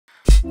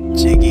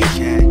Jiggy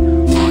cat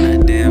on a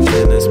damn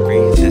killing spree.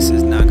 This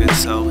is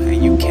Nagato,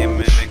 and you can't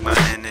mimic my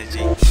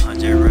energy.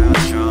 100 round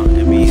drum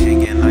and be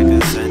hanging like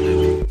a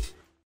centipede.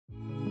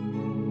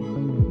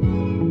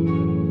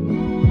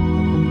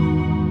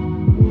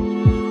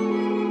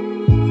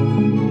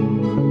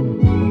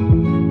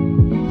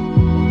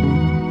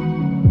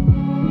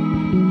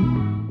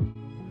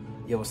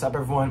 Yo, what's up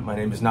everyone? My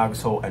name is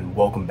Nagato and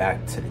welcome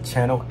back to the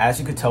channel. As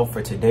you can tell,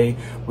 for today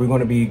we're going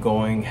to be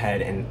going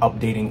ahead and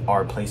updating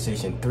our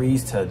PlayStation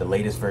 3s to the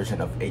latest version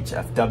of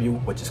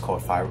HFW, which is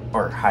called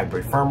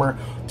Hybrid Firmware,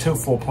 to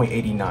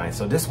 4.89.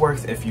 So this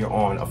works if you're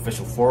on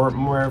official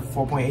firmware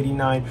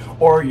 4.89,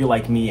 or you're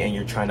like me and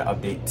you're trying to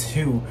update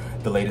to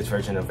the latest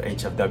version of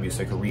HFW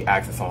so you can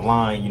re-access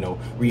online,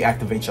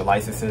 reactivate your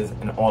licenses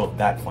and all of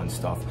that fun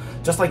stuff.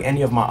 Just like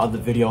any of my other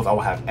videos, I will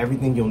have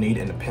everything you'll need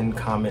in the pinned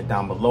comment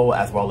down below,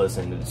 as well as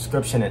in the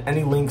description, and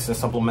any links and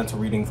supplemental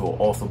readings will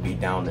also be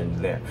down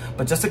in there.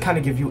 But just to kind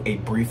of give you a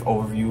brief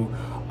overview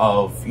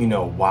of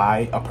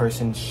why a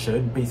person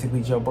should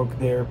basically jailbreak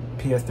their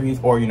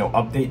PS3s or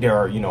update, there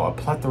are a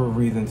plethora of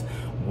reasons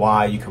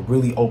why you could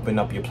really open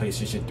up your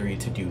PlayStation 3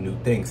 to do new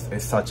things,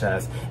 such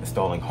as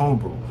installing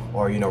Homebrew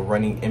or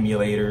running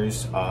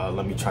emulators.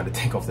 Let me try to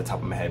think off the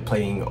top of my head,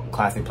 playing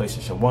classic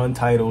PlayStation 1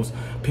 titles,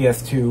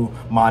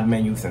 PS2 mod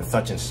menus, and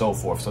such and so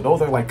forth. So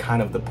those are like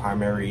kind of the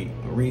primary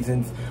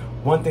reasons.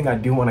 One thing I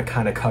do want to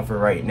kind of cover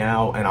right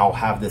now, and I'll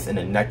have this in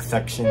the next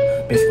section,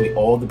 basically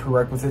all the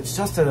prerequisites,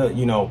 just to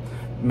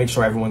make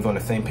sure everyone's on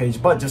the same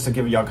page. But just to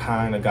give y'all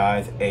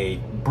guys a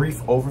brief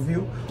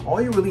overview,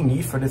 all you really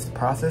need for this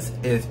process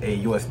is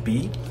a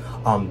USB.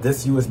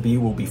 This USB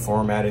will be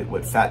formatted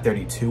with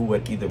FAT32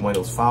 with either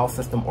Windows file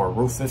system or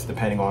Rufus,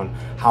 depending on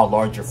how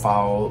large your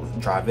file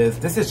drive is.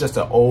 This is just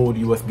an old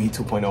USB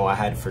 2.0 I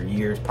had for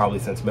years, probably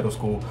since middle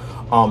school.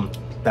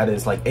 That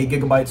is like 8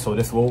 gigabytes, so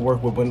this will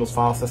work with Windows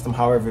file system.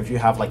 However, if you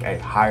have like a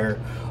higher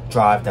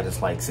drive that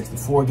is like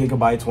 64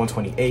 gigabytes,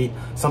 128,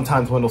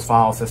 sometimes Windows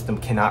file system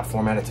cannot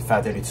format it to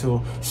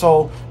FAT32.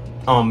 So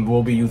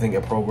we'll be using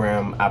a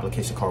program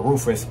application called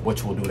Rufus,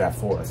 which will do that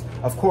for us.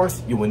 Of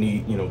course, you will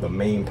need, the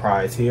main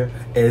prize here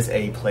is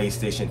a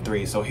PlayStation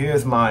 3. So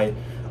here's my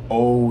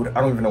old, I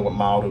don't even know what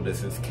model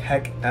this is,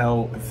 HEC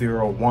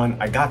L01.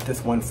 I got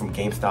this one from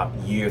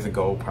GameStop years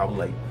ago,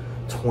 probably like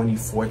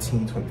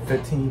 2014,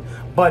 2015.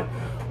 But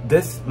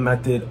this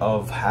method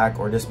of hack,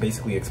 or this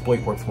basically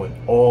exploit, works with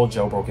all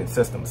jailbroken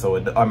systems. So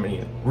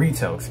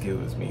retail,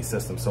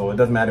 systems. So it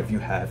doesn't matter if you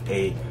have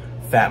a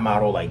fat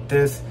model like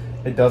this.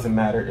 It doesn't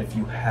matter if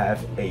you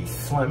have a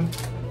slim.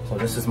 So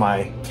this is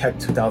my HEC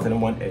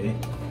 2001A.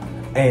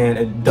 And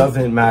it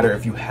doesn't matter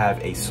if you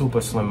have a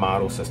super slim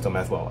model system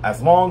as well.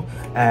 As long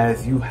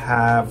as you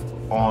have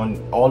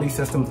on all these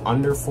systems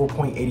under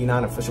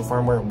 4.89 official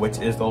firmware, which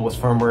is the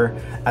lowest firmware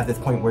at this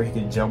point where you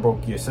can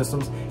jailbreak your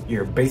systems,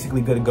 you're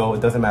basically good to go.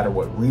 It doesn't matter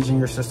what region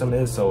your system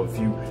is. So if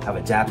you have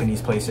a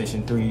Japanese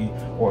PlayStation 3,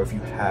 or if you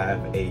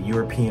have a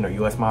European or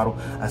US model,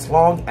 as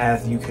long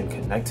as you can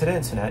connect to the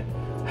internet,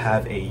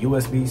 have a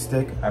USB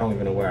stick, I don't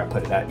even know where I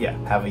put it at, yeah,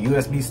 have a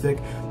USB stick,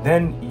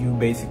 then you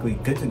basically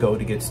good to go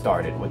to get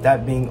started. With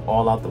that being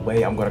all out the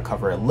way, I'm going to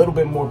cover a little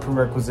bit more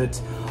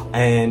prerequisites,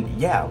 and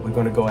yeah, we're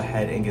going to go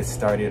ahead and get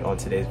started on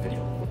today's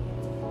video.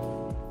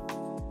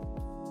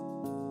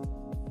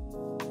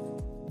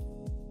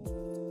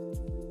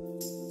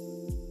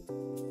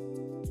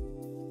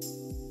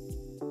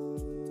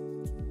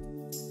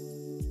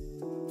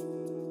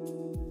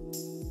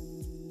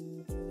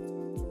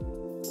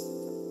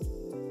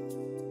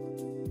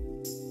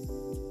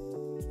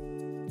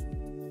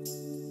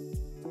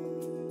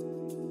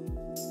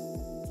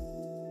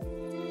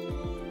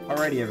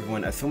 Alrighty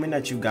everyone, assuming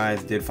that you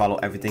guys did follow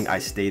everything I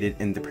stated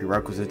in the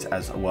prerequisites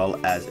as well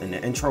as in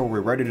the intro,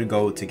 we're ready to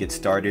go to get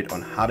started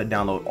on how to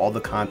download all the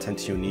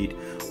contents you need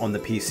on the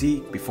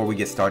PC before we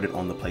get started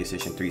on the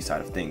PlayStation 3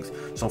 side of things.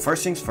 So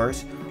first things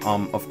first,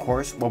 of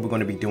course, what we're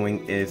going to be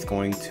doing is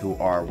going to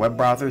our web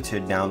browser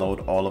to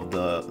download all of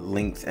the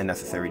links and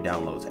necessary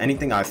downloads.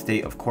 Anything I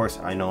state, of course,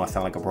 I know I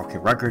sound like a broken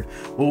record,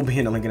 will be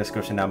in the link in the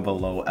description down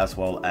below, as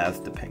well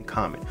as the pinned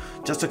comment.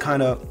 Just to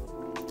kind of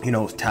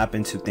tap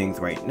into things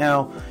right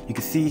now, you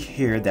can see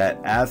here that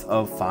as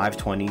of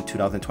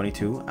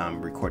 5/20/2022,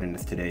 I'm recording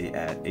this today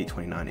at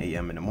 8:29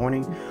 a.m. in the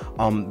morning,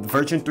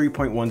 version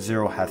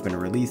 3.10 has been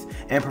released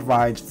and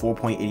provides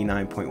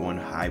 4.89.1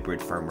 hybrid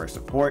firmware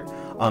support,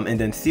 and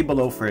then see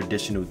below for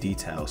additional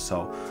details.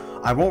 So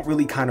I won't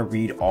really kind of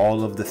read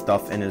all of the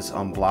stuff in his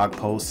blog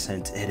post,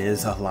 since it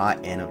is a lot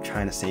and I'm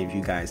trying to save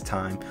you guys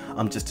time,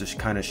 just to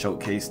kind of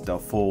showcase the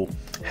full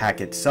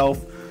hack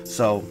itself.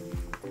 So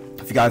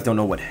if you guys don't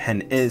know what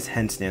HEN is,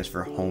 HEN stands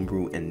for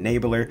Homebrew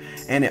Enabler,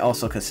 and it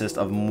also consists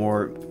of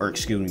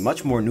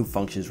much more new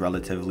functions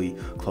relatively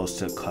close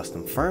to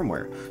custom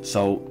firmware.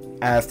 So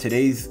as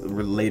today's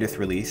latest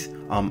release,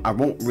 I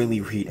won't really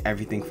read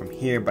everything from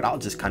here, but I'll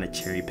just kind of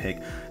cherry pick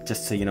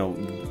just to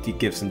to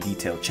give some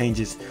detailed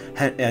changes.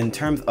 In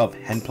terms of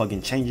HEN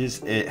plugin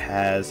changes, it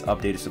has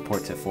updated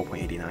support to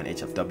 4.89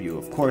 HFW,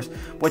 of course,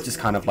 which is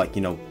kind of like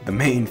the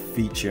main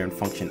feature and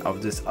function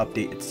of this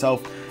update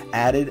itself.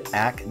 added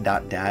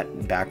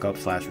ack.dat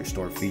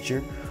backup/restore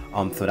feature.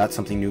 So that's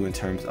something new in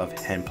terms of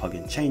HEN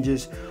plugin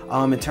changes.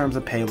 In terms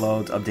of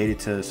payloads, updated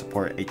to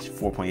support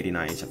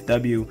 4.89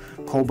 HFW.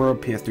 Cobra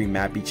PS3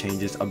 MAPI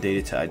changes,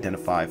 updated to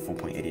identify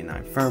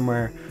 4.89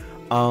 firmware.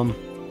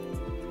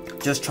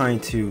 Just trying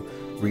to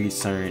read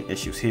certain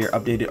issues here.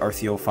 Updated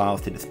RCO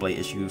files to display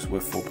issues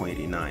with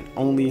 4.89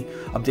 only.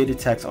 Updated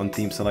text on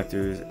theme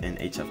selectors in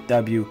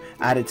HFW.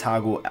 Added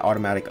toggle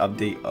automatic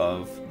update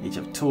of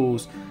HF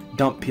tools.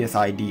 Dump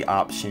PSID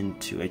option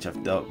to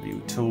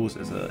HFW tools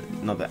is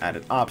another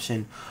added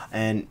option.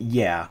 And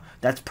yeah,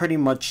 that's pretty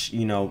much,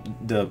 you know,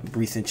 the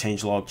recent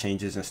changelog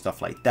changes and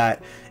stuff like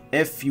that.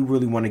 If you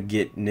really want to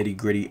get nitty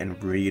gritty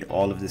and read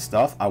all of this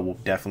stuff, I will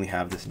definitely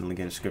have this in the link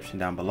in the description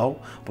down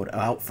below. But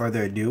without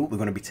further ado, we're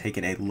going to be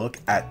taking a look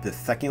at the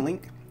second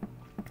link,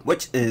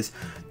 which is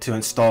to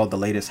install the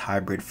latest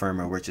hybrid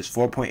firmware, which is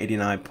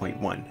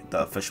 4.89.1,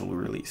 the official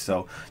release.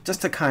 So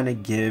just to kind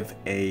of give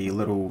a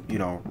little, you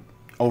know,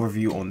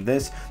 overview on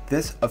this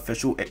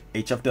official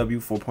HFW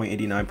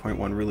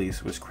 4.89.1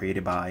 release was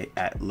created by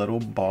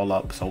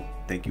 @LittleBallUp, so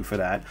thank you for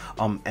that,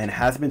 and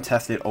has been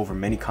tested over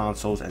many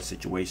consoles and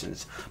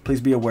situations. Please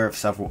be aware of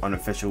several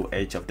unofficial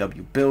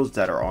HFW builds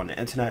that are on the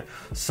internet.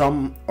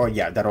 Some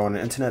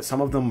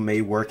of them may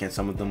work and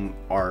some of them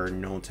are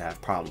known to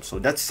have problems, so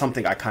that's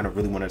something I kind of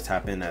really want to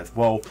tap in as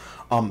well.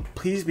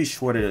 Please be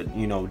sure to,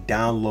 you know,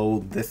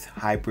 download this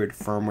hybrid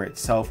firmware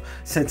itself,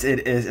 since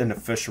it is an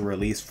official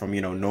release from,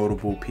 you know,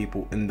 notable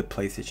people in the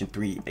PlayStation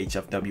 3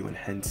 HFW and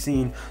HEN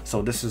scene.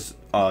 So this is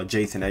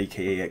Jason,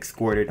 aka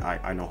Exported.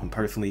 I know him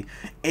personally,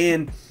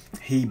 and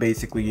he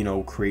basically, you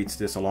know, creates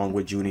this along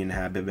with Junie and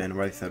Habib and the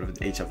rest of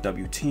the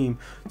HFW team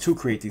to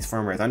create these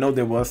firmwares. I know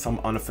there was some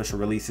unofficial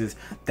releases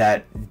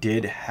that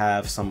did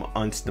have some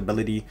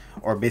instability,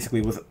 or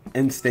basically was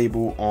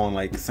unstable on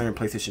like certain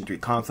PlayStation 3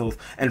 consoles.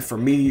 And for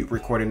me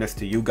recording this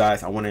to you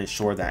guys, I want to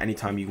ensure that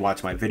anytime you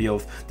watch my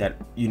videos that,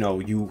 you know,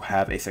 you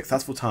have a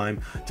successful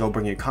time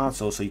jailbreaking your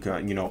console, so you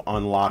can, you know,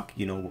 unlock,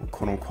 you know,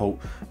 quote unquote,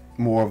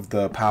 more of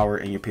the power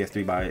in your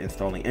PS3 by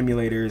installing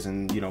emulators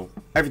and, you know,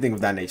 everything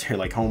of that nature,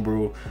 like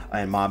Homebrew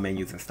and mod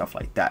menus and stuff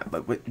like that.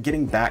 But with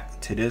getting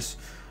back to this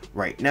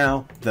right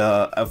now,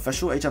 the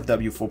official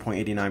HFW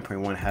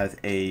 4.89.1 has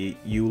a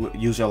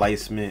user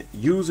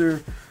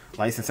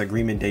license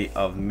agreement date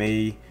of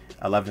May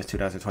 11th,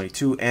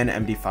 2022, and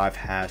MD5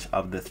 hash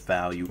of this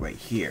value right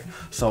here.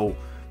 So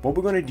what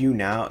we're going to do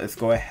now is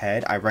go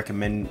ahead. I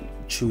recommend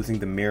choosing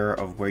the mirror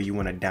of where you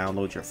want to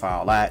download your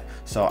file at.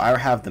 So I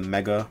have the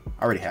mega,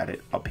 I already had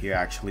it up here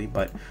actually,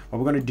 but what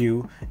we're going to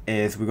do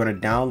is we're going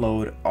to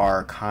download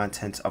our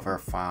contents of our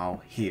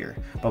file here.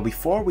 But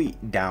before we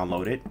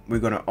download it, we're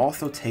going to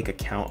also take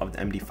account of the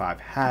MD5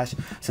 hash,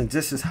 since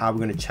this is how we're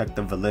going to check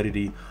the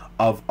validity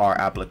of our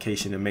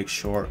application to make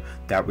sure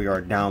that we are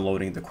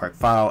downloading the correct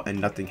file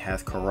and nothing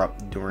has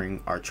corrupt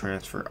during our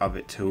transfer of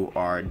it to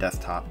our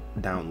desktop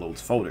downloads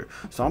folder.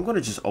 So I'm going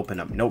to just open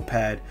up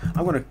Notepad.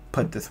 I'm going to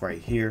put this right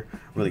here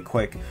really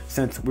quick,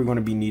 since we're going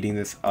to be needing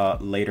this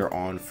later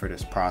on for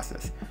this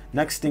process.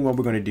 Next thing, what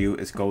we're going to do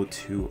is go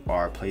to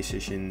our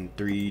PlayStation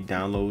 3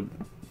 download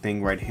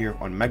thing right here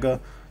on Mega.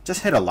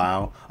 Just hit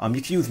allow.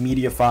 You can use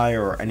Mediafire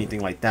or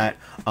anything like that,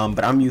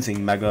 but I'm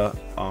using Mega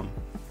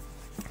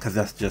because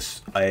that's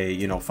just a,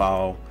 you know,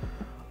 file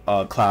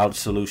cloud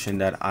solution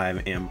that I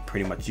am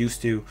pretty much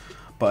used to.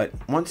 But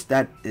once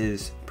that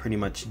is pretty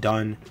much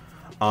done,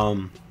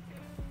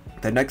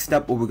 the next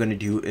step, what we're going to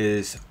do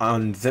is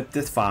unzip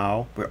this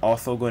file. We're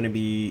also going to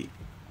be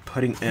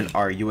putting in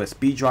our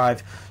USB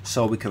drive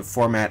so we can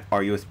format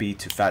our USB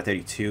to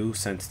FAT32,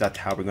 since that's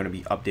how we're going to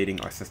be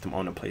updating our system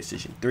on the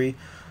PlayStation 3.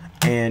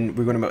 And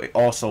we're going to be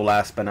also,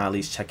 last but not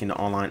least, checking the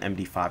online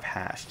MD5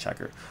 hash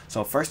checker.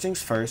 So first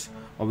things first,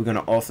 what we're going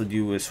to also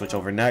do is switch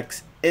over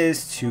next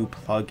is to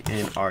plug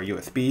in our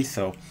USB.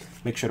 So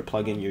make sure to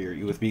plug in your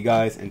USB,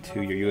 guys,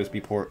 into your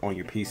USB port on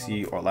your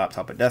PC or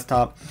laptop or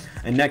desktop.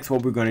 And next,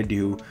 what we're going to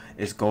do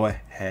is go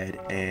ahead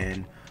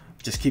and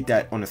just keep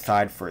that on the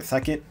side for a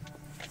second.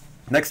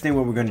 Next thing,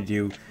 what we're going to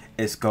do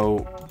is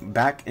go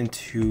back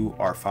into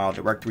our file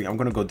directory. I'm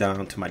going to go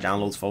down to my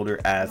downloads folder,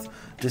 as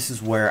this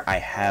is where I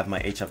have my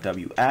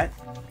HFW at.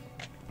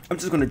 I'm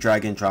just going to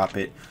drag and drop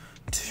it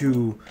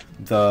to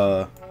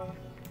the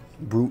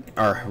root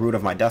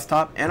of my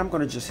desktop, and I'm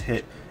going to just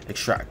hit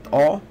extract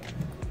all.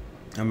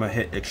 I'm going to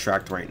hit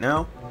extract right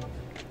now.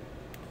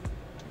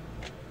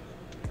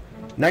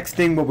 Next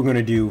thing, what we're going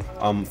to do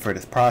for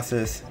this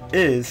process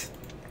is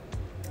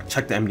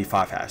check the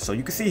MD5 hash. So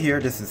you can see here,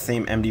 this is the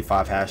same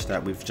MD5 hash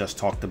that we've just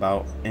talked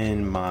about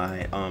in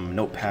my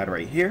notepad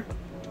right here.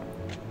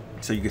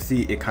 So you can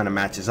see it kind of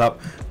matches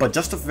up. But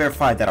just to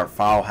verify that our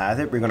file has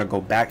it, we're going to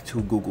go back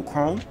to Google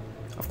Chrome.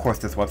 Of course,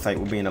 this website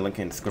will be in the link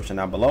in the description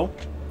down below.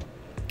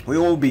 We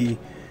will be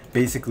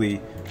basically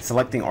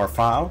selecting our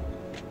file,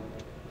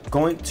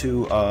 going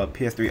to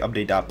PS3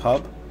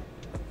 update.pub,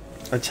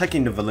 and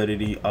checking the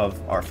validity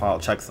of our file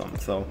checksum.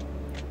 So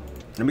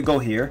let me go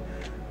here,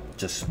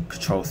 just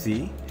Control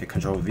C, hit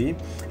Control V,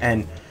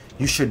 and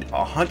you should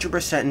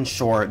 100%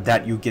 ensure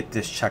that you get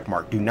this check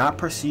mark. Do not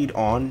proceed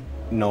on,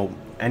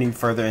 any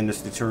further in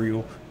this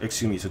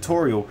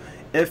tutorial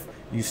if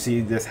you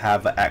see this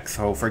have an X.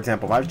 So for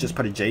example, if I just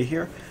put a J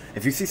here,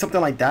 if you see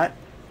something like that,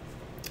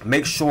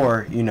 make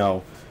sure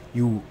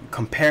you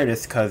compare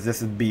this, because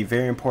this would be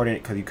very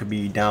important, because you could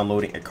be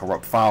downloading a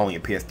corrupt file on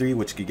your PS3,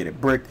 which could get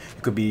it bricked.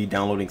 You could be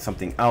downloading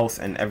something else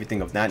and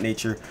everything of that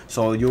nature,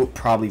 so you'll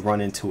probably run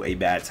into a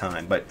bad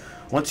time. But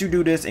once you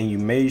do this and you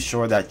make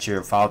sure that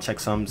your file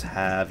checksums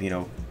have,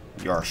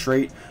 you're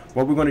straight,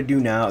 what we're going to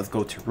do now is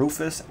go to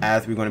Rufus,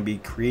 as we're going to be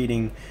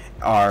creating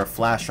our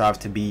flash drives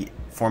to be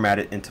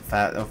formatted into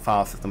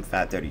file system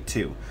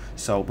FAT32.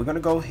 So we're going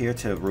to go here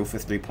to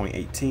Rufus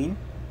 3.18,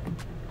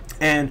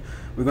 and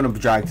we're going to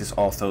drag this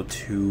also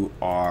to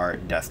our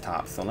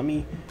desktop. So let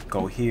me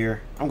go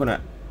here. I'm going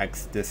to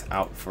X this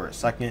out for a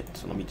second.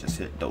 So let me just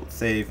hit don't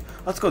save.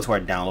 Let's go to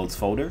our downloads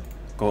folder,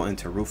 go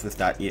into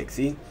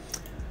rufus.exe,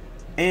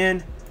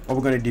 and what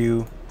we're going to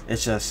do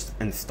is just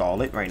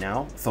install it right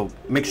now. So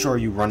make sure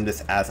you run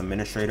this as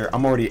administrator.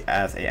 I'm already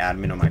as an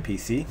admin on my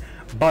PC,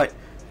 but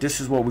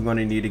this is what we're going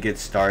to need to get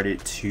started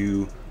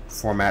to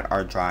format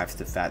our drives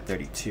to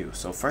FAT32.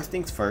 So first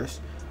things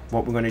first,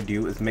 what we're going to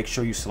do is make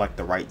sure you select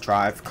the right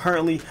drive.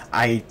 Currently,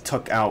 I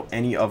took out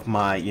any of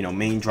my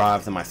main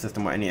drives in my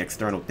system or any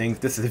external things.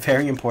 This is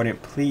very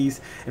important.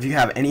 Please, if you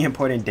have any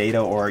important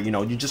data, or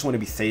you just want to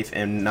be safe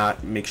and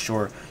not make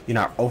sure you're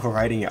not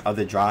overwriting your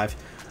other drive,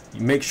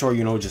 you make sure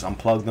just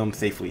unplug them,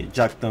 safely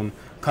eject them,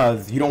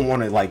 because you don't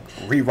want to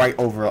rewrite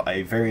over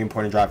a very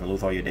important drive and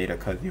lose all your data,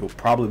 because you'll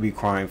probably be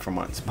crying for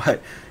months.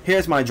 But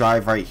here's my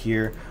drive right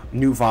here,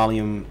 new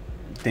volume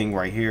thing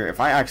right here. If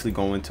I actually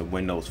go into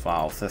Windows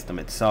file system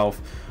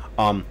itself,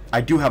 I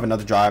do have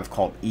another drive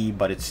called E,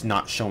 but it's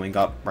not showing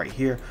up right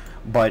here.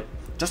 But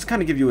just to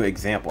kind of give you an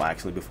example,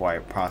 actually, before I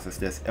process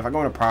this, if I go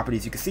into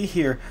properties, you can see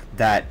here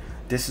that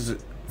this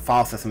is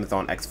file system is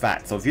on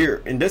exFAT. So if you're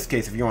in this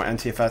case, if you're on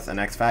NTFS and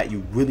exFAT, you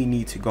really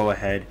need to go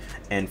ahead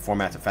and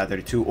format to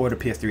FAT32, or the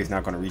PS3 is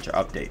not going to reach your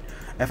update.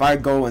 If I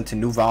go into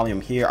new volume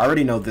here, I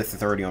already know this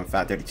is already on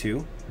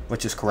FAT32,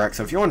 which is correct.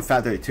 So if you're on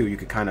FAT32, you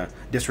could kind of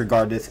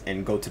disregard this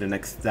and go to the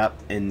next step.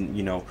 And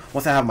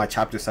once I have my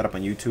chapter set up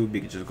on YouTube,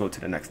 you can just go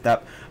to the next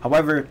step.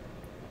 However,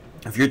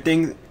 if your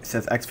thing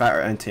says exFAT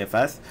or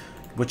NTFS,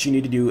 what you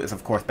need to do is,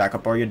 of course, back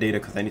up all your data,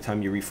 because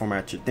anytime you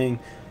reformat your thing,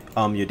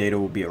 your data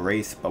will be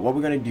erased. But what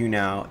we're going to do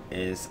now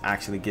is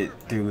actually get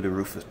through the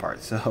Rufus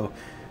part. So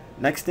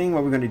next thing,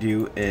 what we're going to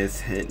do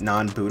is hit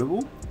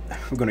non-bootable.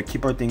 We're going to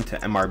keep our thing to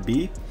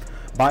MRB.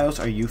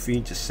 BIOS or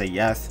UEFI, just say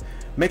yes.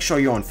 Make sure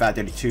you're on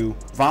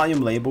FAT32.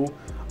 Volume label,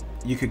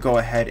 you could go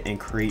ahead and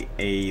create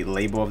a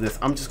label of this.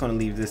 I'm just going to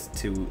leave this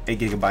to 8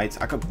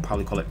 gigabytes. I could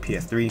probably call it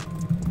PS3.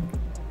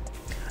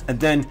 And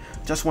then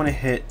just want to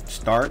hit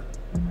start.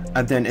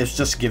 And then it's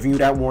just giving you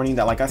that warning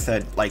that, like I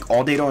said,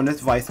 all data on this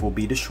device will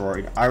be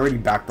destroyed. I already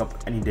backed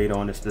up any data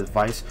on this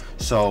device,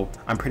 so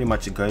I'm pretty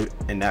much good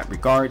in that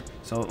regard.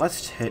 So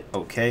let's hit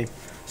OK.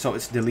 So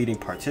it's deleting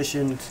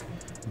partitions.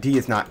 D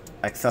is not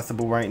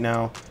accessible right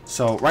now.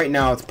 So right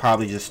now it's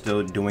probably just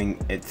still doing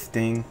its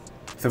thing.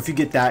 So if you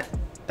get that,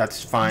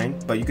 that's fine.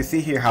 But you can see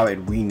here how it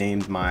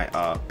renamed my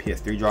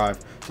PS3 drive.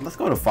 So let's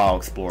go to File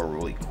Explorer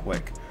really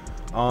quick.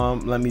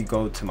 Let me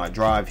go to my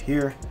drive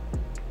here.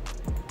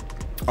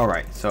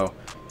 Alright, so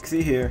you can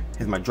see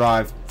here's my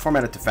drive,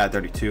 formatted to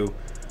FAT32.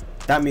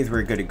 That means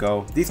we're good to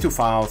go. These two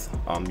files,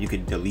 you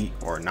could delete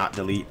or not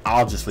delete.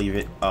 I'll just leave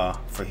it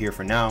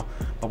for now.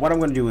 But what I'm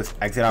going to do is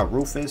exit out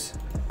Rufus,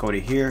 go to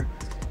here.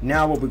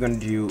 Now what we're going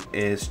to do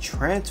is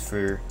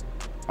transfer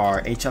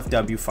our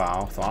HFW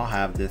file. So I'll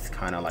have this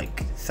kind of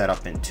set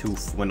up in 2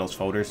 Windows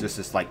folders. This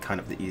is kind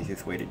of the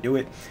easiest way to do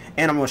it.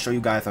 And I'm going to show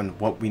you guys on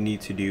what we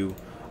need to do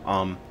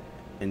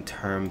in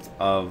terms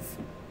of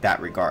that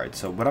regard.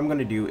 So what I'm going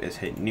to do is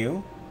hit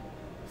new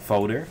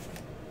folder.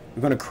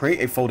 We're going to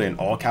create a folder in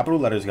all capital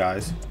letters,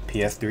 guys,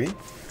 PS3.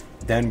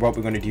 Then what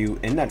we're going to do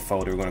in that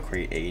folder, we're going to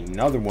create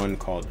another one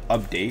called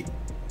update,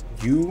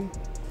 UPDAT.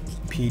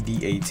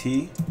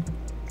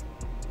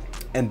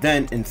 And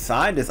then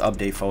inside this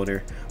update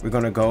folder, we're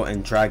going to go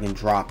and drag and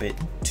drop it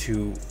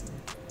to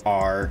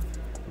our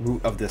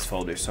root of this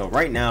folder. So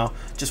right now,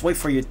 just wait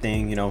for your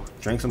thing,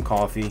 drink some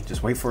coffee,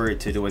 just wait for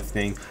it to do its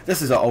thing.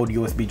 This is an old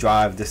USB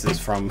drive. This is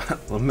from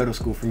middle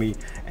school for me,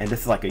 and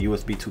this is like a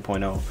USB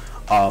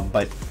 2.0.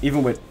 But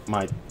even with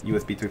my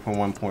USB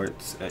 3.1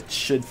 ports, it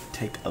should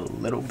take a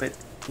little bit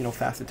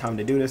faster time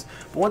to do this.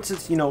 But once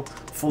it's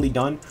fully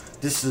done,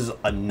 this is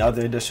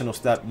another additional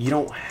step. You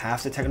don't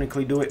have to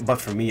technically do it,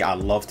 but for me, I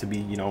love to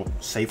be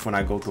safe when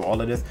I go through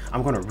all of this.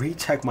 I'm going to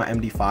recheck my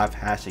MD5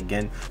 hash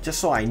again, just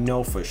so I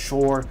know for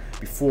sure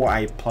before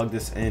I plug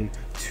this in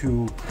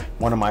to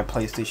one of my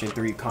PlayStation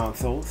 3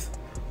 consoles,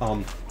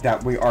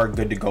 that we are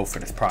good to go for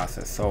this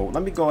process. So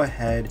let me go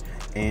ahead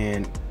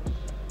and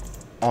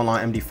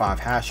online MD5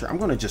 hasher. I'm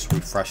going to just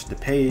refresh the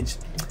page.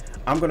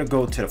 I'm going to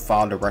go to the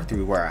file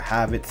directory where I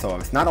have it. So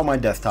it's not on my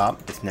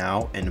desktop, it's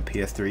now in the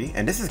PS3.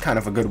 And this is kind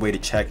of a good way to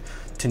check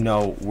to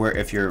know where,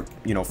 if your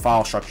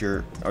file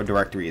structure or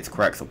directory is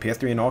correct. So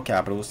PS3 in all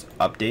capitals,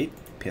 update,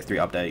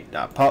 PS3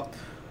 update.pub.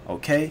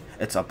 Okay,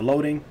 it's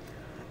uploading.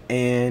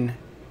 And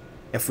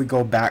if we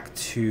go back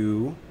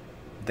to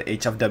the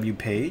HFW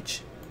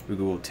page, we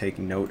will take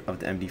note of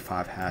the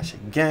MD5 hash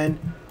again,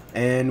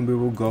 and we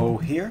will go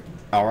here.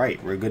 All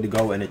right, we're good to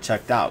go, and it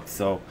checked out.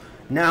 So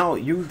now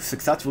you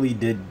successfully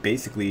did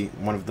basically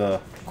one of the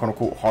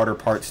quote-unquote harder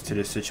parts to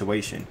this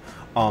situation.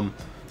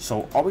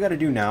 So all we got to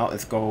do now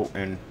is go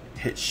and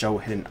hit show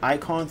hidden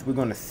icons. We're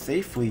going to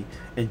safely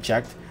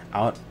eject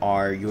out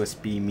our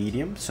USB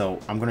medium. So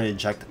I'm going to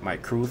eject my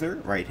cruiser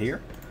right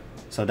here.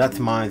 So that's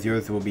mine.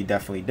 Yours will be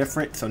definitely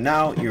different. So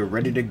now you're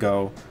ready to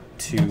go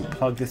to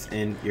plug this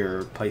in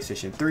your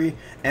PlayStation 3,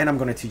 and I'm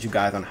going to teach you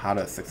guys on how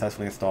to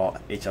successfully install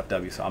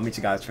HFW. So I'll meet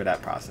you guys for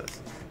that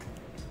process.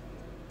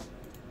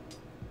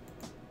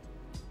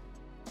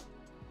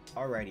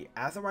 Alrighty,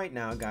 as of right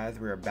now, guys,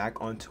 we are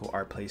back onto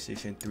our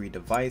PlayStation 3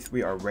 device.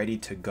 We are ready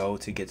to go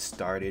to get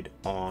started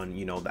on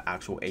the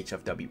actual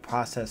HFW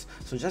process.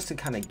 So just to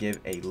kind of give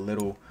a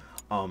little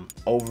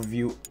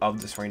overview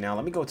of this right now,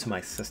 let me go to my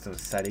system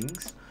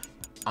settings.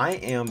 I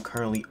am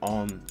currently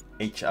on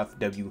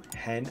HFW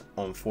HEN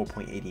on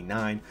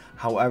 4.89.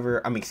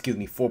 However,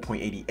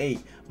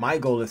 4.88. My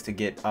goal is to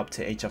get up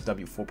to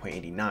HFW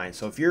 4.89.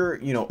 So if you're,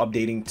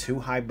 updating to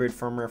hybrid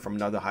firmware from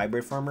another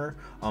hybrid firmware,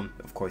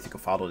 of course you can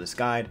follow this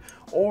guide.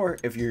 Or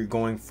if you're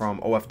going from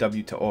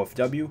OFW to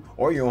OFW,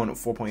 or you're on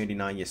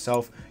 4.89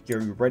 yourself,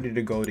 you're ready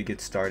to go to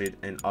get started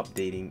and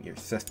updating your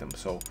system.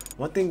 So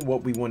one thing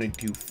what we want to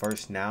do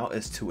first now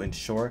is to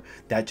ensure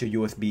that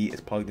your USB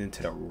is plugged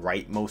into the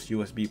rightmost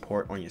USB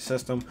port on your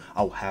system.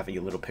 I'll have a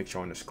little picture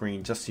on the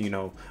screen just so you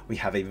know we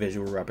have a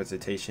visual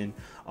representation.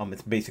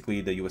 It's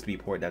basically the USB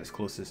port that is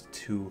closest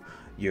to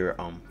your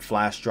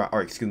flash drive,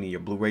 or your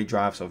Blu-ray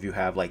drive. So if you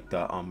have like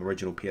the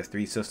original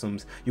PS3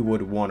 systems, you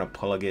would want to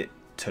plug it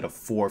to the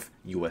fourth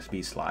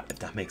USB slot, if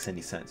that makes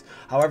any sense.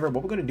 However,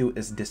 what we're going to do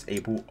is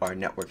disable our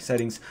network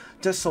settings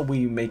just so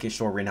we making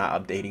sure we're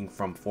not updating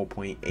from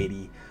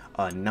 4.89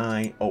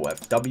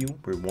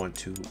 OFW. We want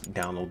to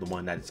download the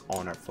one that is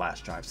on our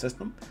flash drive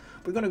system.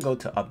 We're going to go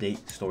to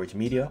update storage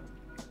media.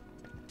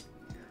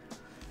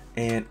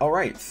 And all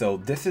right, so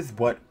this is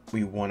what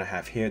we want to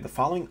have here. The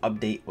following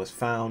update was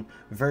found: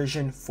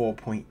 version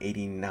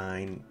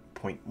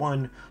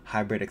 4.89.1,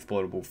 hybrid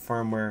exploitable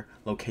firmware,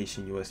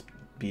 location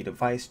USB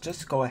device.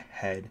 Just go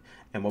ahead,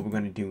 and what we're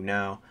going to do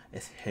now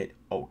is hit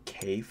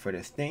OK for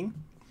this thing.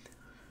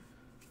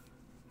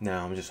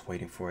 Now I'm just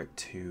waiting for it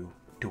to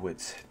do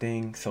its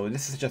thing. So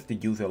this is just the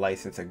user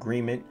license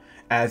agreement.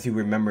 As you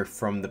remember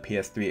from the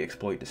PS3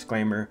 exploit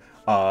disclaimer,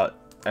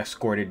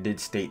 Escorted did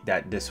state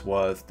that this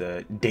was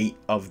the date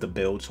of the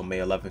build, so May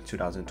 11th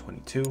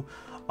 2022.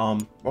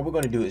 What we're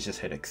going to do is just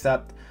hit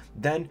accept.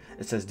 Then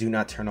it says do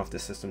not turn off the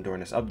system during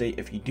this update.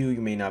 If you do,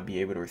 you may not be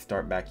able to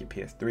restart back your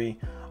PS3.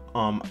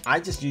 I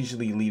just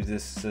usually leave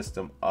this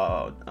system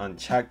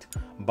unchecked,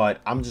 but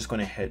I'm just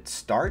going to hit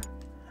start.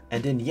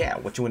 And then yeah,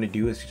 what you want to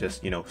do is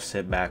just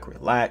sit back,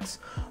 relax,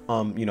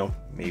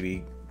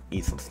 maybe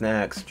eat some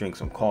snacks, drink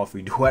some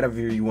coffee, do whatever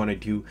you want to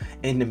do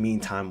in the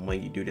meantime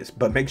when you do this.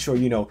 But make sure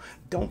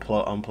don't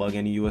unplug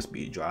any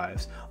USB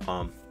drives.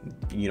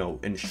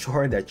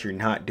 Ensure that you're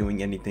not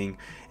doing anything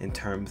in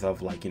terms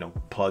of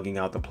plugging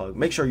out the plug.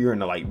 Make sure you're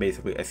in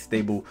basically a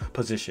stable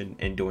position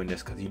in doing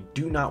this, because you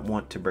do not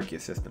want to break your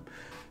system.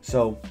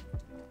 So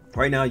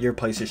right now your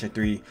PlayStation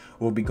 3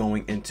 will be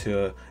going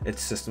into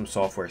its system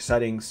software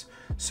settings.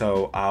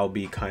 So I'll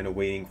be kind of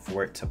waiting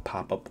for it to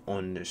pop up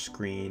on the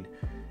screen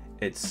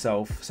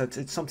itself, since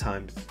it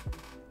sometimes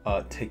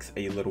takes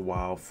a little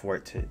while for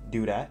it to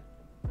do that.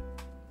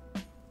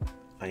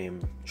 I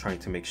am trying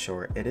to make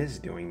sure it is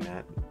doing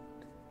that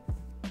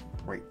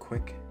right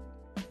quick.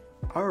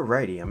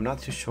 Alrighty, I'm not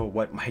too sure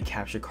what my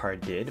capture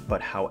card did,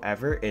 but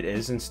however, it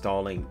is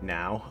installing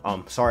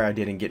now. Sorry I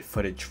didn't get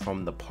footage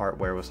from the part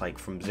where it was like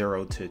from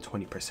 0 to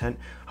 20%.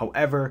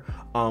 However,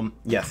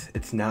 yes,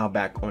 it's now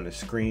back on the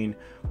screen.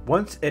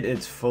 Once it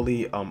is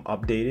fully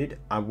updated,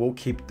 I will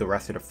keep the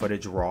rest of the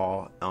footage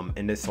raw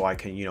in this, so I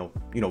can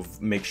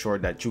make sure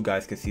that you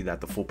guys can see that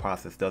the full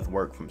process does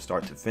work from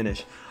start to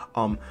finish.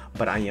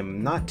 But I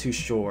am not too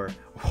sure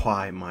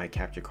why my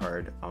capture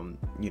card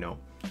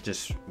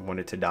just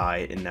wanted to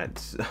die in that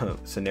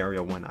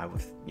scenario when I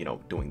was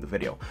doing the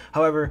video.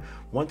 However,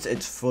 once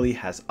it's fully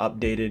has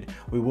updated,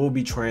 we will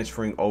be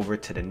transferring over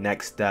to the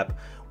next step,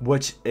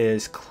 which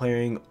is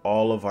clearing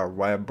all of our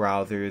web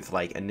browsers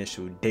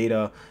initial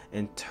data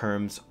in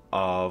terms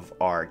of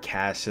our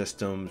cache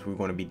systems. We're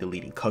going to be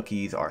deleting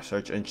cookies, our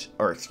search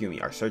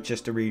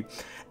history,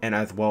 and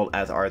as well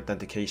as our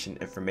authentication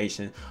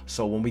information.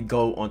 So when we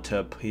go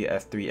onto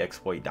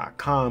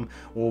PS3exploit.com,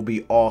 we'll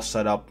be all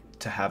set up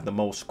to have the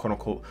most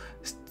quote-unquote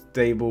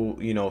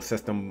stable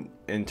system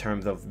in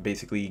terms of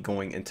basically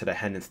going into the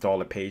HEN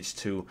installer page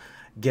to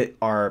get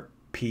our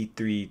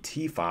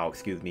 .p3t file,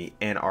 excuse me,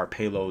 and our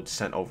payload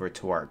sent over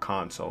to our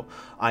console.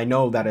 I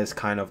know that is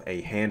kind of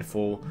a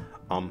handful,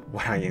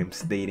 what I am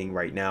stating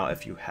right now,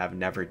 if you have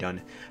never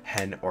done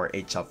HEN or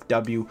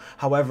HFW.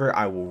 However,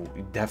 I will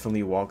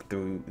definitely walk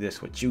through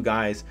this with you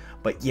guys.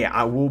 But yeah,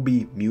 I will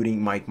be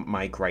muting my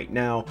mic right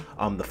now.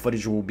 The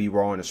footage will be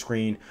raw on the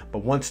screen,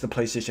 but once the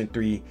PlayStation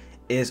 3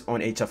 is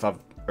on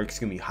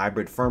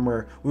hybrid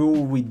firmware, we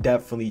will be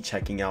definitely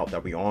checking out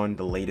that we're on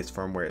the latest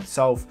firmware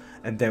itself,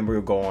 and then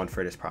we'll go on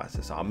for this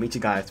process. So I'll meet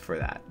you guys for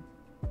that.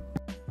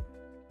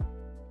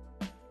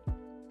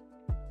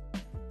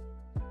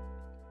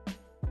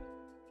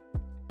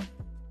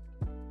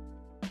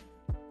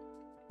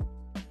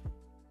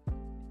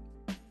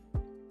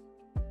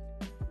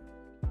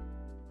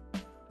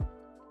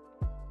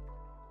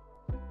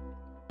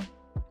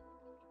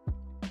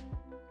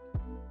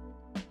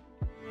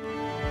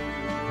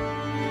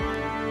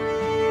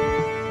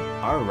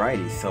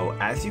 Alrighty, so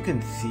as you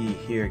can see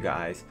here,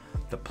 guys,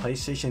 the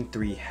PlayStation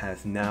 3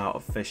 has now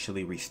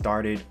officially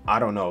restarted. I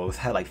don't know, it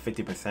had like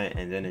 50%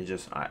 and then it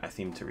just I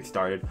seem to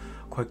restarted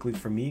quickly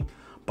for me.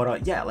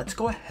 But yeah, let's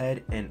go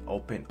ahead and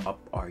open up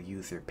our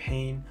user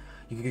pane.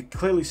 You can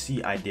clearly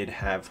see I did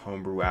have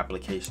Homebrew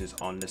applications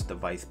on this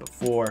device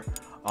before.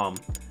 I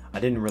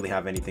didn't really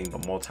have anything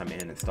but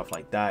multi-man and stuff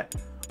like that.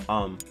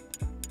 But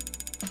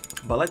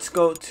let's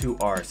go to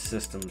our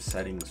system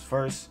settings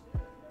first.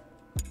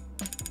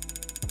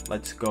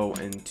 Let's go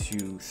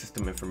into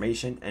system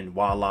information, and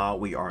voila,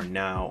 we are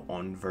now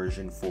on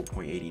version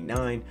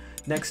 4.89.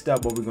 Next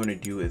up, what we're going to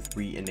do is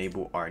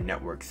re-enable our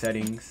network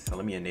settings. So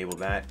let me enable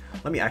that.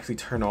 Let me actually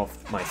turn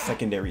off my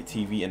secondary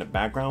TV in the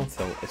background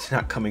so it's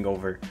not coming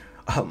over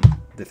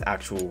this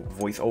actual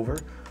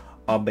voiceover.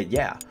 But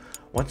yeah,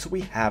 once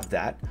we have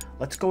that,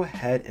 let's go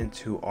ahead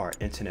into our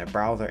internet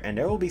browser, and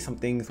there will be some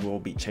things we'll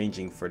be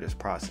changing for this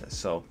process.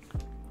 So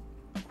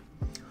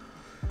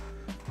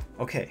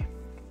okay,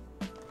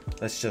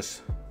 let's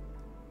just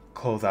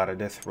close out of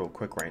this real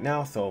quick right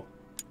now. So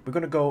we're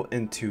going to go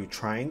into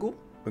triangle.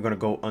 We're going to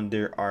go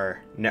under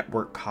our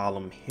network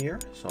column here.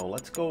 So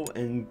let's go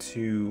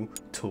into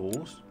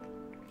tools.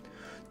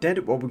 Then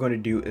what we're going to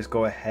do is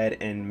go ahead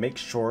and make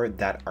sure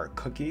that our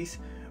cookies,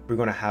 we're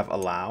going to have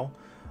allow.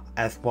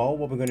 As well,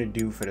 what we're going to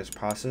do for this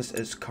process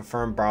is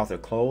confirm browser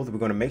closed. We're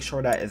going to make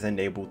sure that is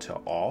enabled to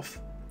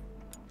off.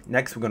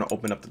 Next, we're going to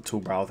open up the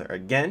tool browser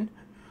again.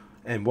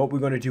 And what we're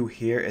going to do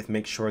here is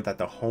make sure that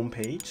the home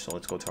page, so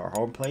let's go to our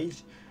home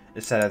page,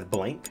 is set as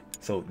blank,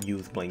 so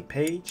use blank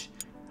page,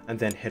 and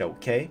then hit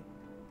OK.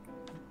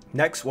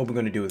 Next, what we're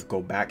going to do is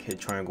go back, hit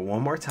triangle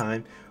one more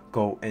time,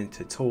 go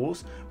into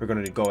tools. We're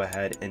going to go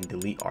ahead and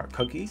delete our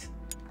cookies.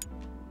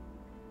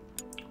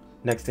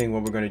 Next thing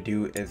what we're going to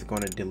do is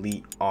going to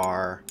delete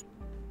our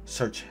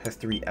search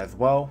history as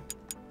well,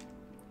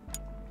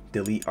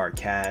 delete our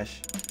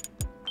cache,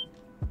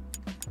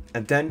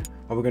 and then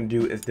what we're going to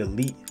do is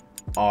delete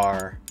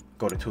our,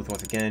 go to tools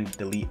once again,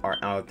 delete our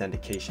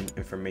authentication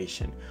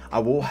information. I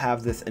will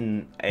have this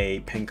in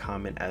a pinned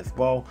comment as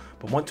well,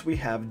 but once we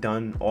have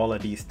done all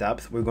of these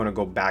steps, we're going to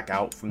go back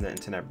out from the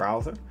internet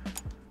browser.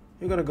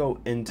 You're going to go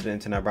into the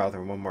internet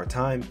browser one more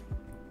time,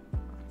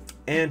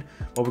 and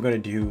what we're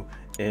going to do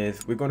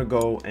is we're going to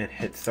go and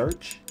hit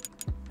search,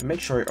 and make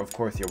sure of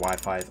course your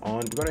Wi-Fi is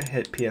on. We're going to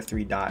hit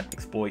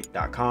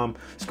ps3.exploit.com.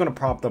 It's going to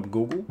prompt up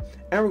Google,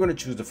 and we're going to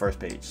choose the first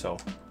page. So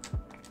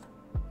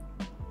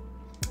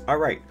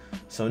alright,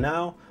 so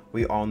now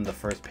we're on the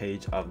first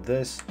page of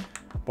this.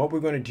 What we're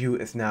going to do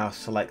is now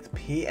select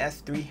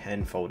PS3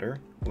 HEN folder.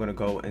 We're going to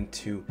go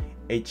into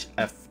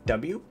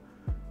HFW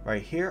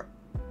right here,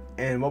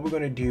 and what we're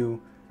going to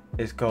do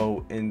is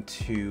go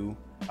into,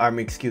 we're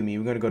going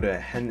to go to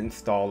HEN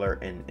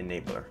installer and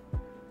enabler.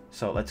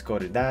 So let's go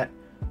to that.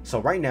 So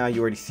right now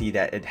you already see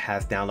that it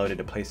has downloaded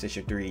the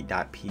PlayStation 3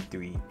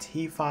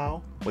 .p3t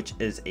file, which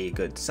is a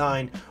good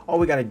sign. All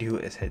we got to do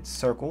is hit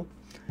circle.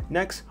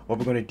 Next, what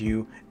we're going to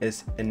do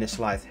is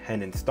initialize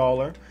HEN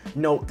installer.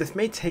 Note, this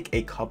may take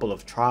a couple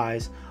of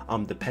tries,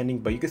 depending,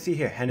 but you can see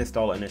here HEN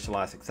installer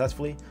initialized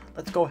successfully.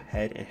 Let's go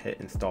ahead and hit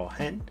install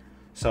HEN.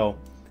 So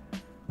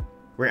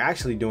we're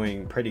actually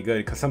doing pretty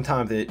good, because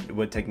sometimes it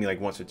would take me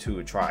like 1 or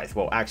 2 tries.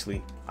 Well,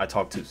 actually, I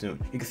talked too soon.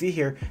 You can see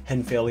here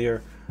HEN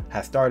failure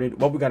has started.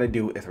 What we got to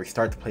do is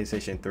restart the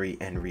PlayStation 3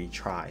 and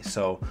retry.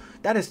 So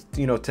that is,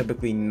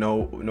 typically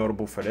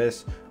notable for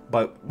this.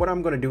 But what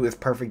I'm going to do is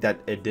perfect that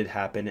it did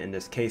happen in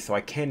this case. So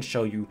I can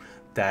show you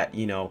that,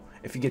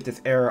 if you get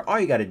this error, all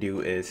you got to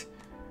do is,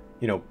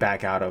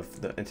 back out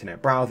of the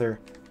internet browser,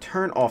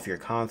 turn off your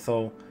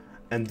console,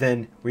 and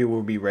then we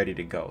will be ready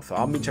to go. So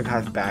I'll meet you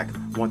guys back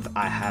once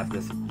I have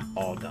this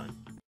all done.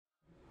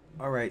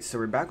 Alright, so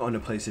we're back on the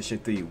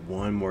PlayStation 3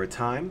 one more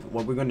time.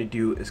 What we're going to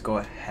do is go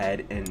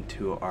ahead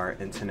into our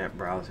internet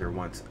browser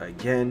once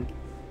again.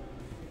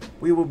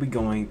 We will be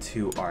going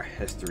to our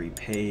history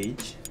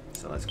page.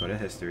 So let's go to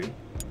history.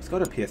 Let's go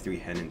to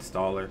PS3 HEN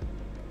installer.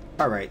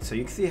 Alright, so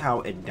you can see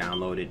how it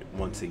downloaded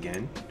once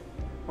again.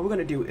 What we're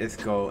going to do is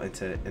go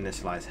into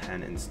initialize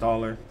HEN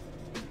installer.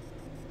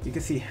 You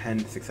can see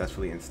HEN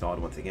successfully installed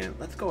once again.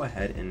 Let's go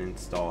ahead and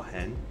install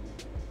HEN.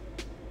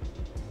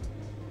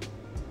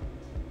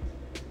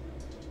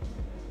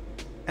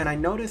 And I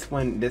noticed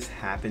when this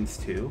happens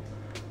too,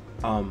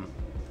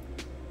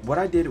 what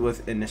I did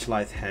was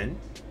initialize HEN,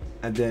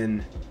 and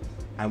then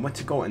I went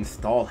to go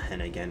install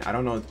HEN again. I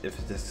don't know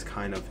if this is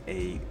kind of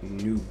a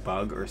new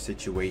bug or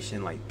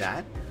situation like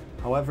that.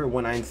 However,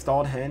 when I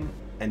installed HEN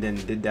and then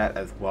did that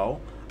as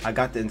well, I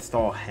got the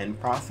install HEN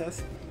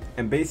process,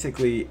 and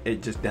basically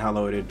it just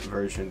downloaded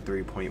version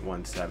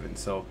 3.17.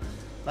 So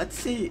let's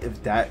see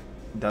if that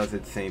does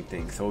the same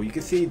thing. So you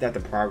can see that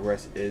the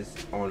progress is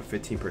on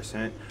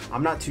 15%.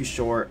 I'm not too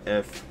sure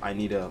if I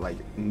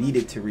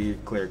needed to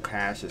re-clear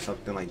cache or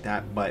something like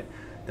that, but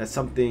that's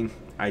something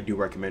I do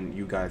recommend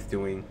you guys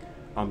doing.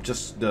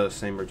 Just the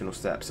same original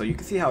steps. So you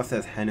can see how it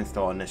says HEN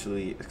install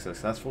initially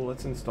successful.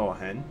 Let's install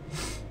HEN.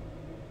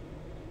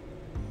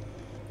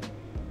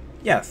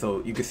 Yeah,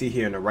 so you can see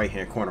here in the right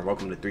hand corner,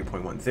 welcome to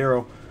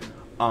 3.10.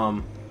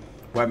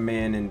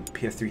 Webman and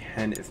PS3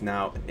 HEN is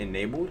now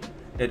enabled.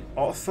 It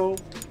also,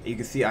 you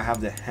can see I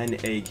have the HEN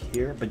egg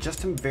here, but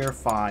just to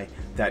verify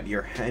that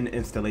your HEN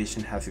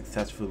installation has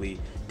successfully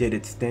did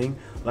its thing,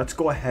 let's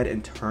go ahead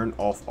and turn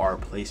off our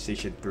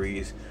PlayStation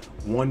 3s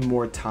one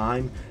more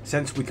time,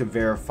 since we can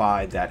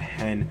verify that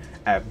HEN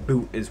at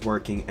boot is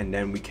working, and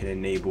then we can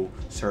enable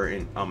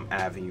certain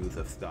avenues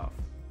of stuff.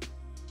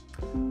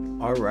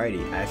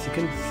 Alrighty, as you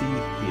can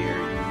see here,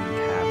 we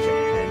have the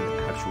HEN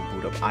actual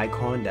boot up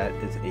icon. That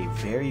is a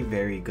very,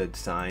 very good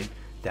sign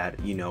that,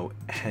 you know,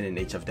 HEN and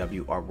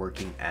HFW are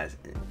working as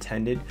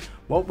intended.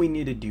 What we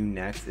need to do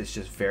next is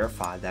just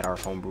verify that our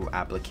homebrew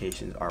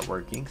applications are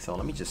working. So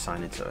let me just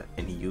sign into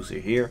any user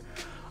here.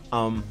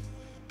 And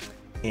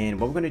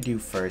what we're going to do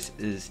first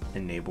is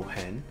enable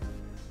HEN.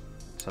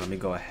 So let me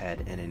go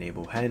ahead and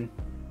enable HEN.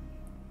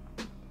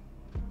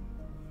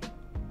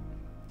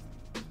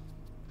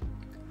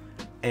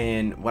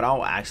 And what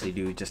I'll actually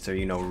do, just to,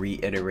 you know,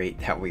 reiterate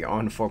that we're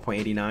on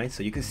 4.89.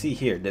 So you can see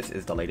here, this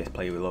is the latest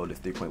play reload is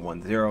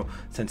 3.10,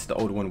 since the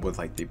old one was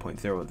like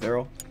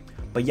 3.00.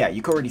 But yeah,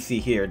 you can already see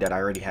here that I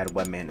already had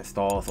Webman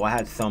installed. So I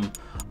had some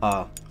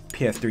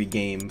PS3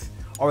 games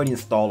already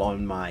installed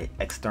on my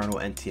external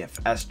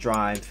NTFS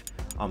drive,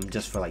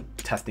 just for like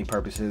testing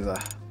purposes.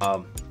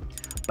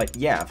 But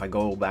yeah, if I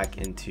go back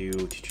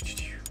into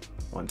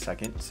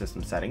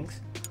system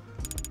settings,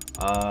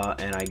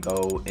 and I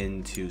go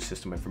into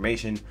system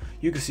information,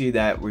 you can see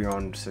that we're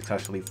on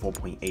successfully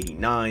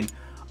 4.89.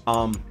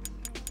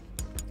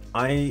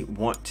 I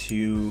want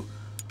to,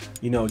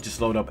 you know, just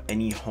load up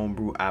any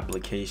homebrew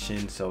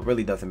application, so it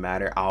really doesn't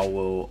matter. I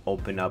will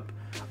open up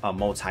a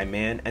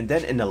multi-man, and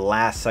then in the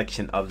last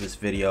section of this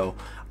video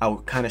I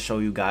will kind of show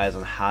you guys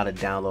on how to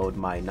download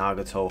my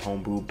Nagato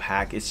homebrew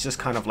pack. It's just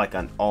kind of like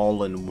an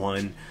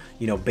all-in-one,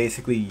 you know,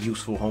 basically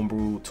useful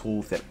homebrew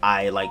tools that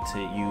I like to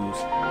use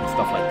and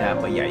stuff like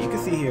that. But yeah, you can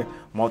see here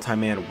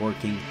multi-man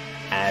working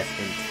as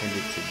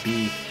intended to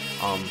be.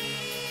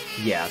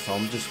 Yeah, so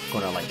I'm just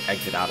gonna like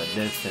exit out of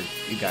this, and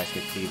you guys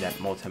can see that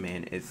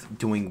multi-man is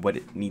doing what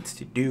it needs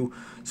to do.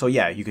 So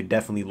yeah, you could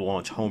definitely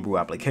launch homebrew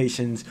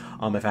applications.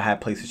 If I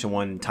had PlayStation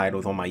 1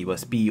 titles on my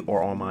USB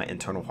or on my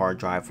internal hard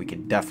drive, we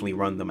can definitely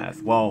run them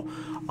as well.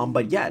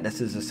 But yeah,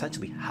 this is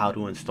essentially how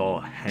to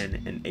install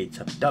HEN and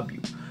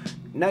HFW.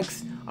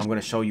 Next, I'm going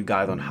to show you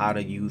guys on how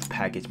to use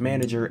Package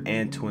Manager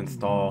and to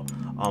install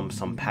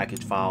some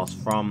package files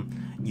from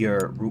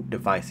your root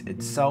device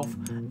itself,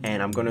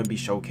 and I'm going to be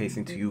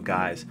showcasing to you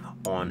guys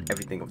on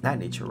everything of that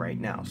nature right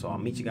now. So I'll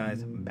meet you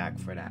guys back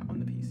for that on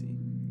the PC.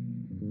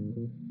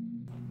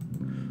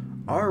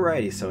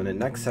 Alrighty, so in the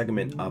next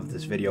segment of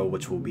this video,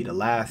 which will be the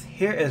last,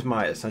 here is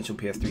my essential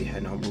PS3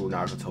 HEN homebrew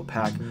Nagato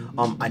pack.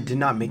 I did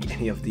not make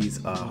any of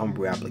these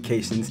homebrew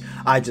applications.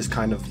 I just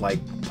kind of like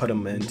put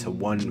them into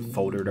one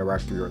folder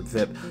directory or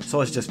zip,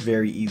 so it's just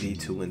very easy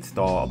to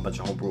install a bunch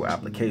of homebrew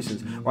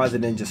applications rather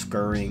than just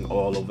scurrying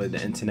all over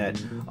the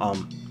internet,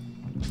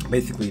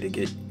 basically to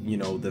get, you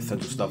know, the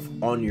essential stuff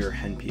on your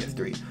HEN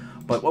PS3.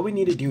 But what we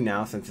need to do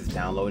now, since it's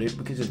downloaded,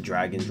 we can just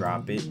drag and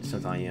drop it,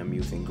 since I am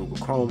using Google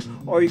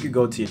Chrome, or you could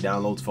go to your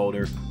downloads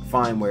folder,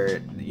 find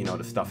where, you know,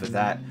 the stuff is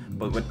at.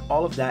 But with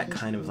all of that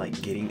kind of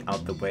like getting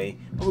out the way,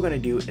 what we're gonna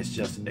do is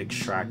just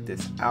extract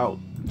this out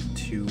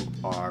to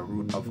our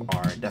root of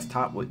our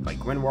desktop with like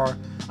WinRAR.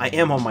 I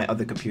am on my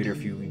other computer.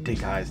 If you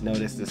guys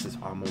notice, this is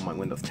on my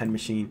Windows 10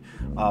 machine,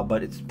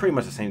 but it's pretty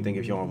much the same thing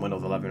if you're on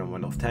Windows 11 or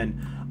Windows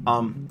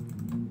 10.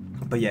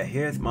 But yeah,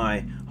 here's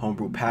my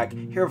homebrew pack.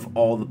 Here are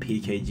all the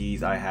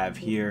PKGs I have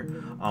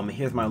here.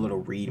 Here's my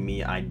little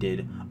readme I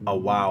did a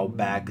while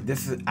back.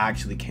 This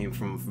actually came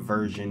from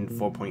version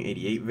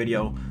 4.88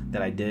 video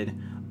that I did.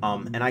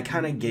 And I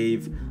kind of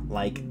gave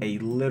like a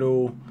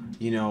little,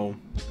 you know,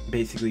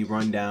 basically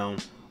rundown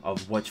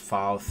of which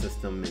file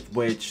system is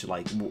which,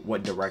 like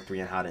what directory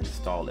and how to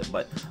install it.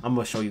 But I'm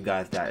gonna show you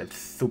guys that it's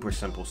super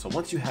simple. So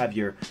once you have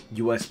your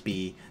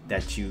USB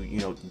that you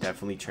know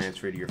definitely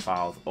transferred your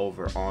files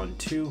over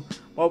onto,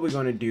 what we're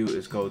gonna do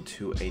is go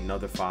to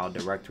another file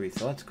directory.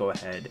 So let's go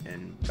ahead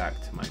and back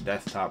to my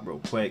desktop real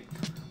quick,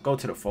 go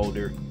to the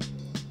folder.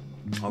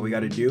 All we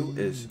got to do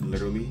is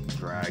literally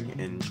drag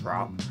and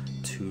drop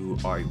to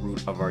our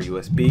root of our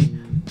USB.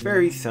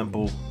 Very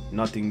simple,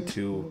 nothing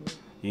too,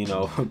 you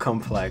know,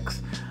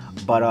 complex.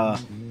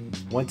 But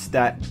once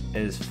that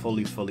is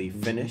fully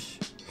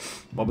finished,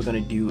 what we're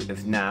gonna do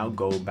is now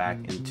go back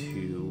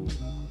into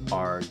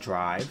our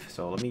drive.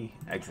 So let me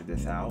exit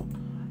this out.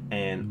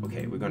 And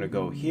okay, we're gonna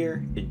go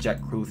here,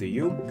 eject cruiser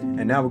U,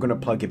 and now we're gonna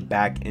plug it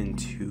back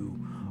into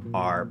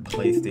our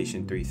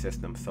PlayStation 3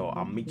 system. So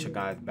I'll meet you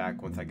guys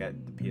back once I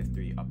get the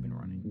PS3 up and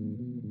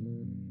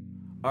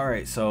running.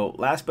 Alright, so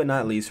last but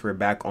not least, we're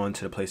back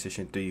onto the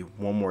PlayStation 3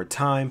 one more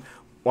time.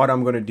 What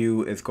I'm going to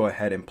do is go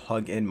ahead and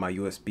plug in my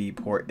USB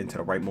port into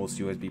the rightmost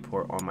USB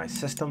port on my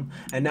system.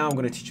 And now I'm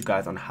going to teach you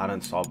guys on how to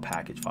install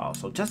package files.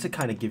 So just to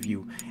kind of give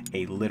you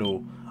a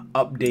little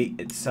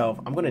update itself,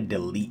 I'm going to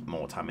delete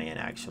Multiman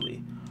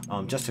actually.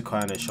 Just to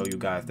kind of show you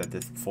guys that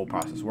this full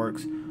process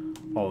works.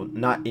 Oh,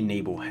 not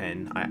enable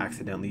HEN. I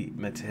accidentally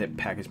meant to hit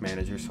package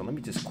manager. So let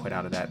me just quit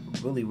out of that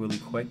really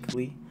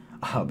quickly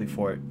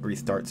before it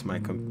restarts my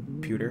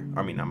computer.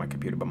 I mean, not my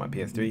computer, but my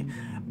PS3.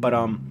 But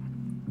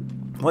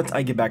once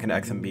I get back into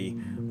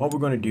XMB, what we're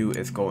going to do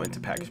is go into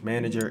package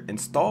manager,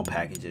 install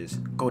packages,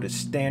 go to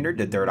standard,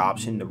 the third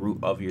option, the root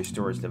of your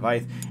storage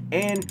device,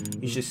 and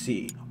you should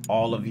see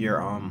all of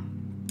your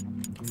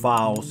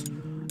files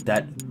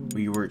that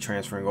we were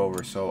transferring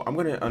over. So I'm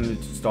going to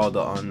uninstall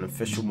the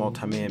unofficial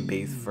Multiman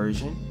base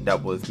version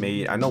that was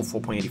made. I know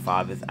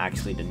 4.85 is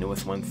actually the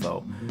newest one,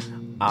 so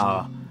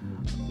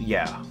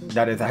yeah,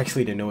 that is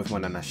actually the newest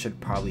one, and I should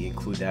probably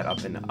include that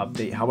up in the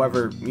update.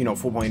 However, you know,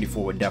 4.84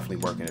 would definitely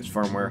work in its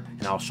firmware,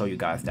 and I'll show you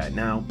guys that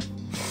now.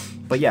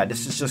 But yeah,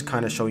 this is just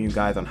kind of showing you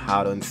guys on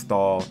how to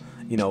install,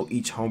 you know,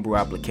 each Homebrew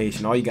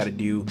application. All you got to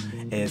do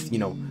is, you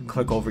know,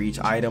 click over each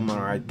item,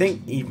 or I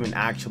think even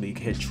actually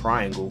hit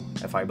triangle,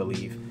 if I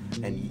believe,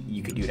 and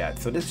you could do that.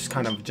 So this is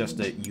kind of just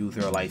a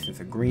user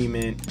license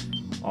agreement,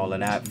 all of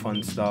that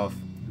fun stuff.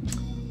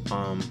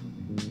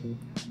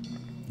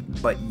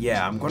 But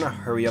yeah, I'm gonna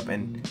hurry up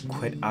and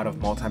quit out of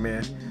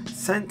Multiman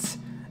since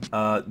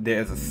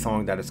there's a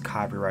song that is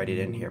copyrighted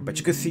in here. But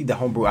you can see the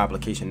Homebrew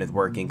application is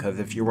working, because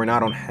if you were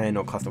not on HEN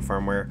or custom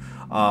firmware,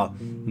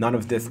 none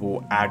of this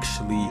will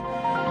actually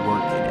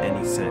work in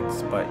any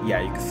sense. But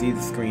yeah, you can see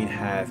the screen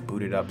has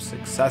booted up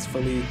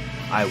successfully.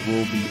 I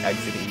will be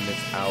exiting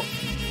this out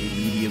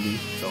immediately,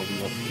 so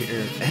we won't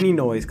hear any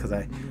noise, because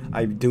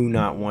I do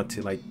not want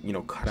to, like, you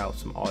know, cut out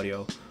some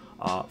audio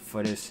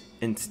for this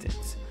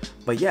instance.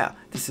 But yeah,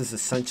 this is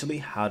essentially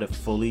how to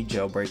fully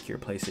jailbreak your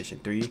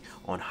PlayStation 3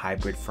 on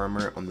hybrid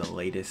firmware on the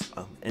latest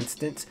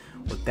instance.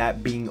 With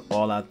that being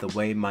all out the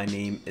way, my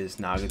name is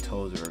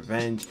Nagato's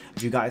Revenge.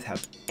 If you guys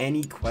have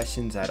any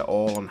questions at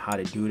all on how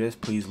to do this,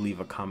 please leave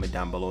a comment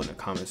down below in the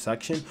comment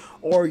section,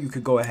 or you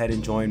could go ahead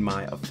and join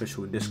my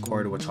official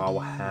Discord, which I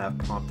will have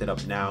prompted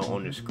up now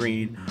on the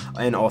screen,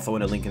 and also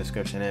in the link in the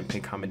description and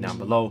pinned comment down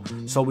below.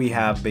 So we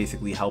have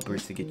basically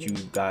helpers to get you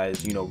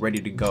guys, you know,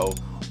 ready to go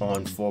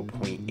on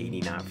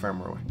 4.89 firmware.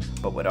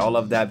 But with all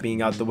of that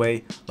being out the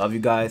way, love you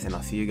guys, and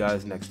I'll see you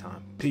guys next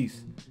time.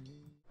 Peace.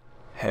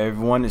 Hey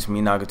everyone, it's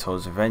me,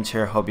 Nagato's Revenge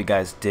here. Hope you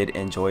guys did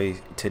enjoy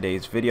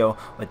today's video.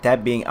 With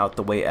that being out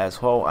the way as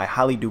well, I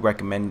highly do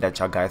recommend that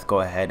y'all guys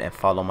go ahead and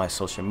follow my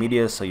social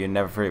media so you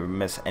never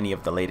miss any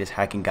of the latest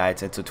hacking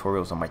guides and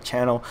tutorials on my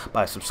channel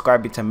by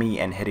subscribing to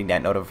me and hitting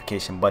that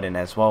notification button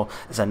as well.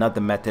 It's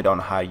another method on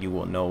how you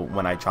will know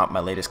when I drop my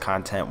latest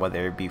content,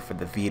 whether it be for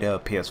the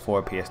Vita,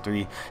 PS4,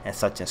 PS3, and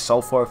such and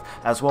so forth.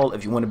 As well,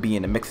 if you want to be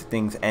in the mix of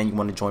things and you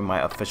want to join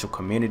my official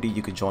community,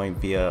 you can join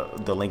via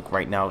the link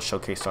right now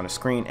showcased on the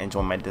screen and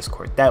join my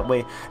Discord that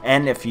way.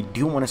 And if you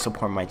do want to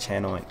support my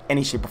channel in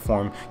any shape or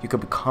form, you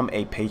could become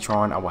a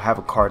patron. I will have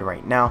a card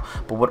right now.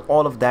 But with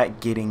all of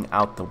that getting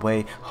out the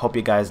way, hope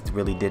you guys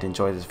really did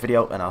enjoy this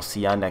video, and I'll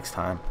see y'all next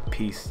time.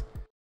 Peace.